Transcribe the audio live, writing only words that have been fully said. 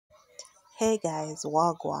Hey guys,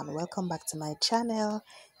 wagwan, welcome back to my channel.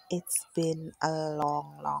 It's been a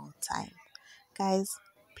long time. Guys,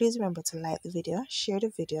 please remember to like the video, share the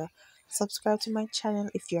video, subscribe to my channel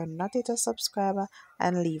if you're not yet a subscriber,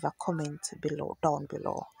 and leave a comment down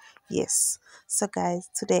below. Yes. So guys,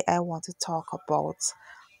 today I want to talk about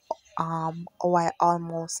how I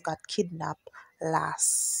almost got kidnapped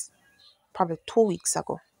last probably 2 weeks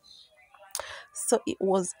ago. So it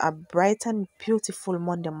was a bright and beautiful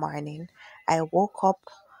Monday morning. I woke up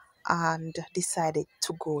and decided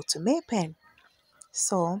to go to Maypen.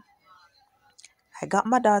 So I got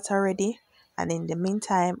my daughter ready, and in the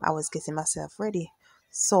meantime, I was getting myself ready.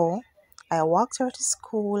 So I walked her to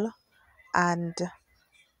school, and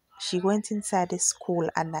she went inside the school,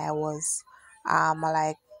 and I was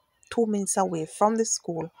like 2 minutes away from the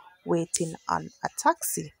school waiting on a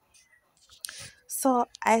taxi. So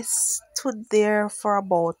I stood there for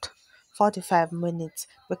about 45 minutes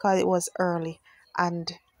because it was early,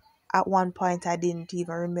 and at one point I didn't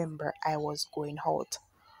even remember I was going out.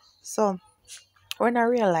 So when I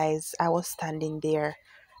realized I was standing there,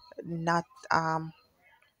 not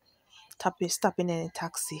stopping in a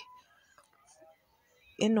taxi,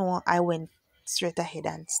 I went straight ahead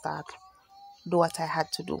and start do what I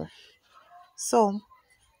had to do. So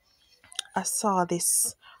I saw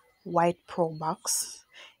this white pro box.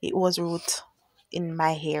 It was route in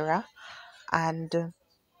my area, and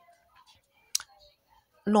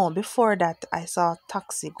no, before that, I saw a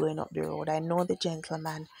taxi going up the road. I know the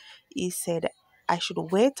gentleman. He said I should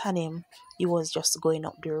wait on him. He was just going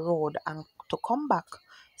up the road and to come back.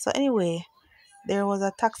 So anyway, there was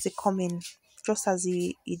a taxi coming just as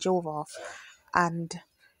he drove off, and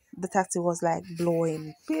the taxi was like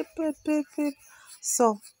blowing beep beep beep beep.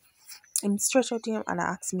 So him stretched out to him and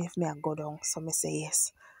asked me if me I go down. So me say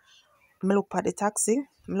yes. Me look at the taxi.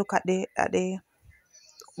 Me look at the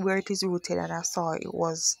where it is rooted, and I saw it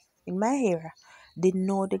was in my area. Didn't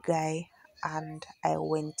know the guy, and I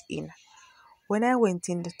went in. When I went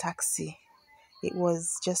in the taxi, it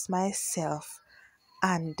was just myself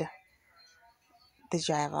and the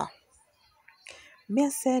driver. Me I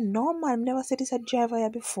say, no man, never said this a driver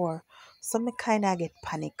here before. So me kinda get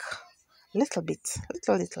panic. Little bit,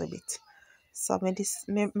 little bit. So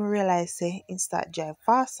me realize say in start drive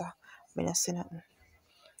faster. Me not say nothing.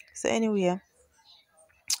 So anyway,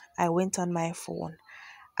 I went on my phone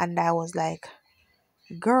and I was like,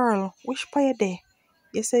 girl, which part you there?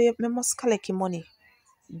 You say me must collect your money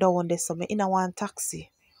down there, so me in a one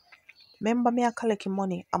taxi. Remember me I collect your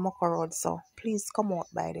money, I'm up a road, so please come out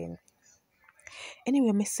by then.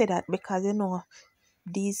 Anyway, me say that because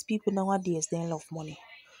these people nowadays they love money.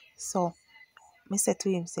 So me say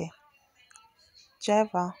to him, say,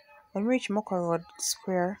 driver, when we reach Moko Road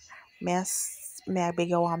Square, may I beg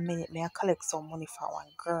you 1 minute, may I collect some money for one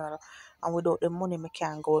girl, and without the money me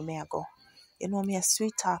can't go, may I go. Me a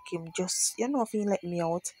sweet talk him, just if he let me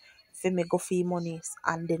out, for me go for money,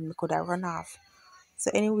 and then me could have run off.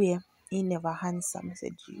 So anyway, he never answered. I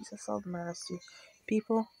said, Jesus have mercy.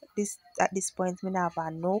 People, this at this point, me not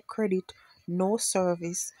have no credit, no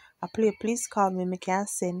service. I play, please call me, me can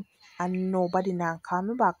send, and nobody now call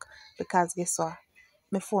me back because guess what?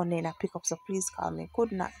 My phone then I pick up, so please call me.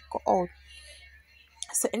 Could not go out.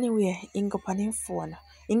 So anyway, he go on his phone.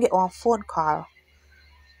 He get one phone call,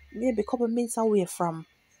 maybe a couple minutes away from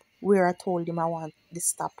where I told him I want the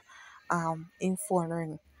stop. In phone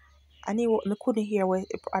ring. And me couldn't hear what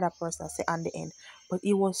the other person say on the end, but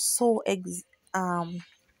he was so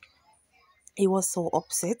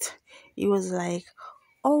upset. He was like,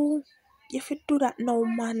 "Oh, if you do that now,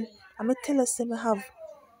 man, I'm gonna tell us me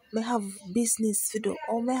have business to do.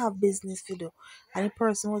 Oh, me have business to do." And the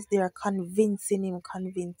person was there convincing him,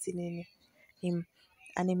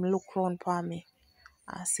 and him look round for me.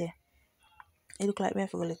 I say, "It look like me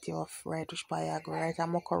have to go let you off right, which part you go right?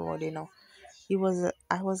 I'm Moko Road,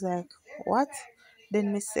 I was like, what?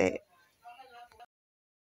 Then me say,